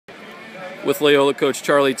with Loyola coach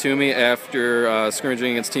Charley Toomey after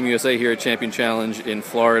scrimmaging against Team USA here at Champion Challenge in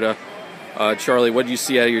Florida. Charley, what did you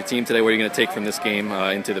see out of your team today? What are you going to take from this game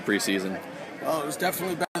into the preseason? Well, it was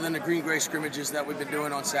definitely better than the green-gray scrimmages that we've been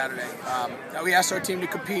doing on Saturday. We asked our team to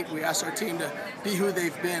compete. We asked our team to be who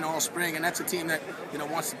they've been all spring, and that's a team that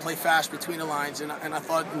wants to play fast between the lines. And I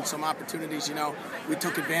thought in some opportunities, we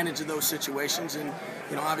took advantage of those situations. And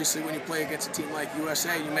obviously, when you play against a team like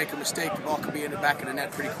USA, you make a mistake, the ball could be in the back of the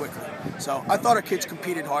net pretty quickly. So I thought our kids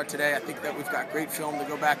competed hard today. I think that we've got great film to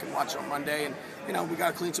go back and watch on Monday, and we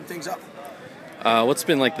got to clean some things up. What's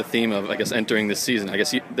been like the theme of, entering this season? I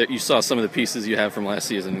guess you saw some of the pieces you have from last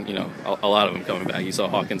season, a lot of them coming back. You saw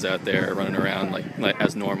Hawkins out there running around like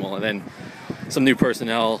as normal, and then some new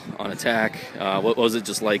personnel on attack. What was it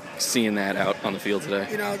just like seeing that out on the field today?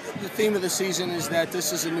 The theme of the season is that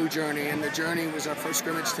this is a new journey, and the journey was our first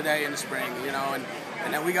scrimmage today in the spring,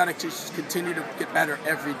 and that we got to just continue to get better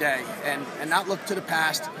every day and not look to the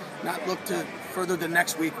past, not look to further the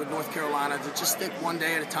next week with North Carolina, to just stick one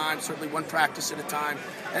day at a time, certainly one practice at a time,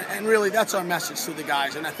 and really that's our message to the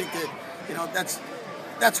guys. And I think that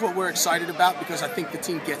that's what we're excited about, because I think the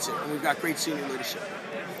team gets it, and we've got great senior leadership.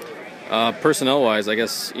 Personnel-wise, I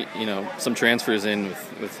guess some transfers in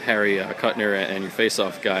with Harry Kuttner and your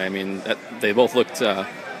face-off guy. I mean, they both looked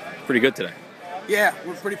pretty good today. Yeah,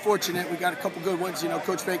 we're pretty fortunate. We got a couple good ones.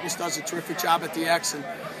 Coach Fakness does a terrific job at the X, and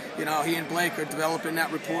he and Blake are developing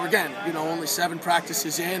that rapport. Again, only 7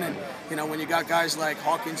 practices in, and when you got guys like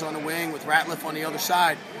Hawkins on the wing with Ratliff on the other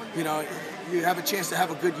side, you have a chance to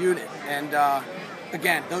have a good unit. And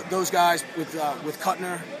again, those guys with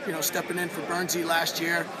Kuttner, stepping in for Bernsey last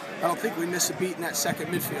year, I don't think we miss a beat in that second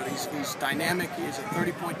midfield. He's dynamic. He's a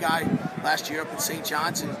 30-point guy last year up at St.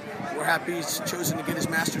 John's, and we're happy he's chosen to get his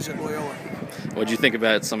master's at Loyola. What did you think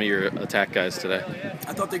about some of your attack guys today?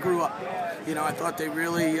 I thought they grew up. I thought they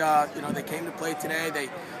really, they came to play today.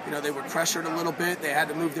 They were pressured a little bit. They had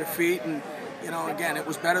to move their feet, and again, it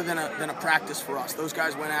was better than a practice for us. Those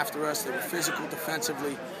guys went after us. They were physical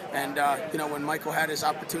defensively, and when Michael had his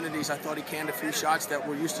opportunities, I thought he canned a few shots that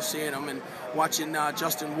we're used to seeing him. And watching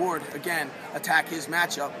Justin Ward again attack his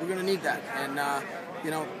matchup, we're going to need that. And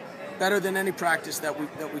better than any practice that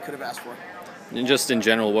we could have asked for. And just in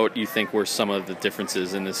general, what do you think were some of the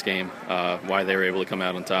differences in this game? Why they were able to come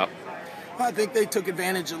out on top? I think they took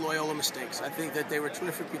advantage of Loyola mistakes. I think that they were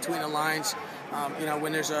terrific between the lines.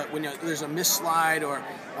 When there's a missed slide or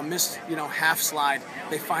a missed half slide,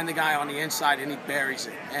 they find the guy on the inside and he buries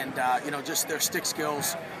it. And just their stick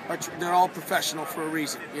skills they're all professional for a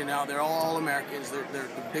reason. They're all Americans. They're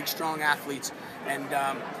big, strong athletes. And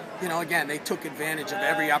again, they took advantage of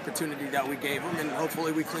every opportunity that we gave them. And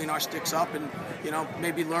hopefully we clean our sticks up and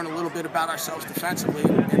maybe learn a little bit about ourselves defensively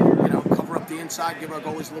and cover up the inside, give our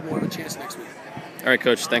goalies a little more of a chance next week. All right,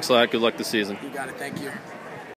 Coach. Thanks a lot. Good luck this season. You got it. Thank you.